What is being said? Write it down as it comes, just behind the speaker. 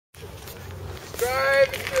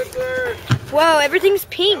Whoa, everything's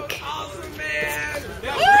pink. Awesome, man.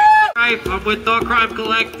 Strife, I'm with Thought Crime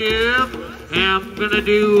Collective, and I'm gonna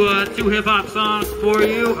do 2 hip-hop songs for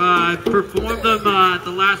you. I performed them at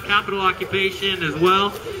the last Capitol occupation as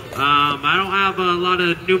well. I don't have a lot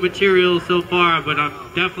of new material so far, but I've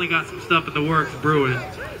definitely got some stuff in the works brewing.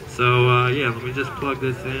 So yeah, let me just plug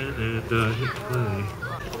this in and hit play.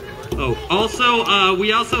 Oh, also,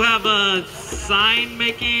 we also have a sign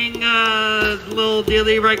making little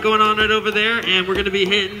dealie right going on right over there, and we're gonna be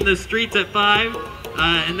hitting the streets at 5.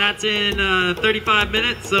 And that's in 35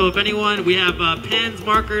 minutes. So if anyone, we have pens,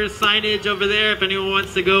 markers, signage over there. If anyone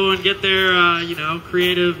wants to go and get their, you know,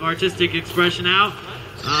 creative, artistic expression out,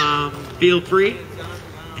 feel free.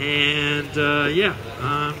 And yeah,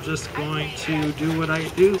 I'm just going to do what I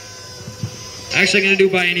do. Actually, I'm going to do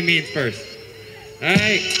By Any Means first. All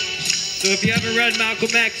right. So if you haven't read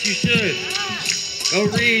Malcolm X, you should. Go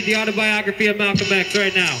read the autobiography of Malcolm X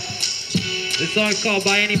right now. This song's called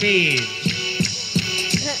By Any Means.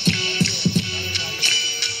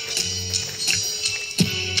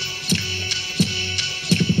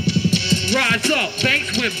 Rise up,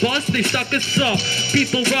 banks went bust, they stuck us up.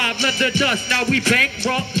 People robbed, left the dust, now we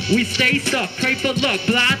bankrupt, we stay stuck. Pray for luck,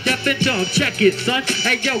 blind, deaf and dumb. Check it, son.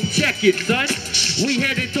 Hey yo, check it, son. We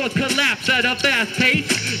headed towards collapse at a fast pace.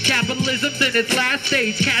 Capitalism's in its last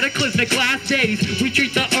stage, cataclysmic last days. We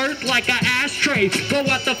treat the earth like an ashtray. Go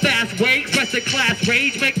out the fast way, express the class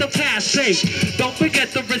rage, make the past pay. Don't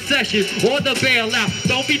forget the recession or the bailout.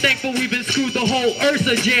 Don't be thankful we've been screwed, the whole earth's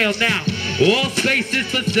a jail now. All space is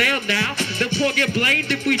for sale now. The poor get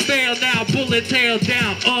blamed if we fail now. Bullet tail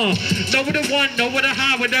down, know where to one, know where to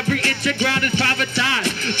hide. When every inch of ground is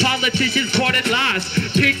privatized. Politicians caught in lies.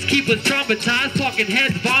 Pigs keep us traumatized. Talking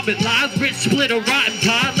heads vomit lies. Rich split a rotten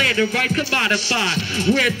pie. Land and rights commodified.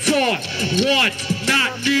 We're taught, want,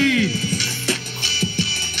 not need.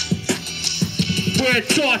 We're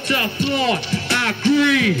taught to flaunt, I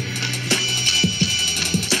agree.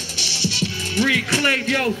 Reclaim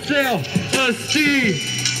your self-esteem.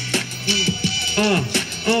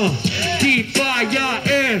 Defy your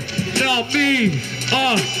enemies.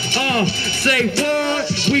 Say word,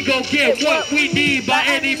 we gon' get what we need by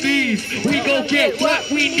any means. We gon' get what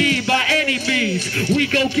we need by any means. We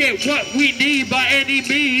gon' get what we need by any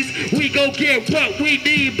means. We gon' get what we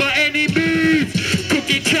need by any means.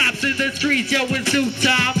 Cooking cops in the streets, yo, it's new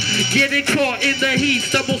time. Getting caught in the heat,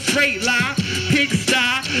 stumble straight line. Pigsty,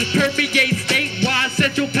 permeate statewide.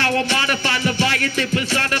 Central power modified, Leviathan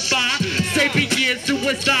personified. Sapien,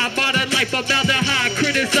 suicide, modern life, formaldehyde.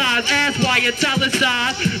 Criticize, ass wire, italicized.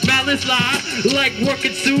 Malice lie, like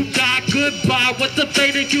working suit, die, goodbye. What's the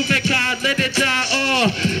fate of humankind? Let it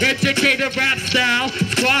die, educator rap style.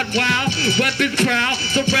 Squad wild, weapons proud.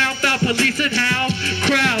 Surround foul, police and hound.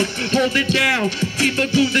 Crowds, hold it down. Team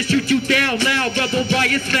of goons that shoot you down loud. Rebel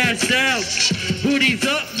riot smash down. Hoodies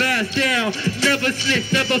up, mask down. Never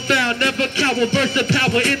snitch, never found, never cower. Burst of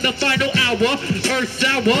power in the final hour. Earth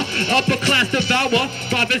sour, upper class devour.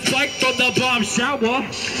 Private spike from the bomb shower.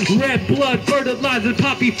 Red blood, fertilizer,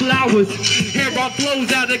 poppy flowers. Hair on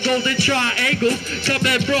flows out of golden triangles.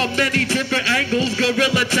 Coming from many different angles.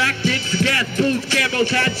 Guerrilla tactics, gas boots, camo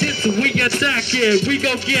hatchets. We attack it. We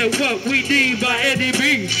gon' get what we need by any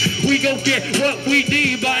means. We gon' get what we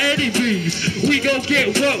need by any means. We gon'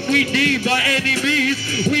 get what we need by any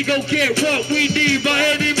means. We gon' get what we need by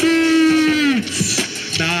any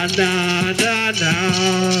means. Nah, nah, nah, nah.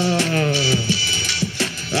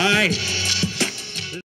 Alright.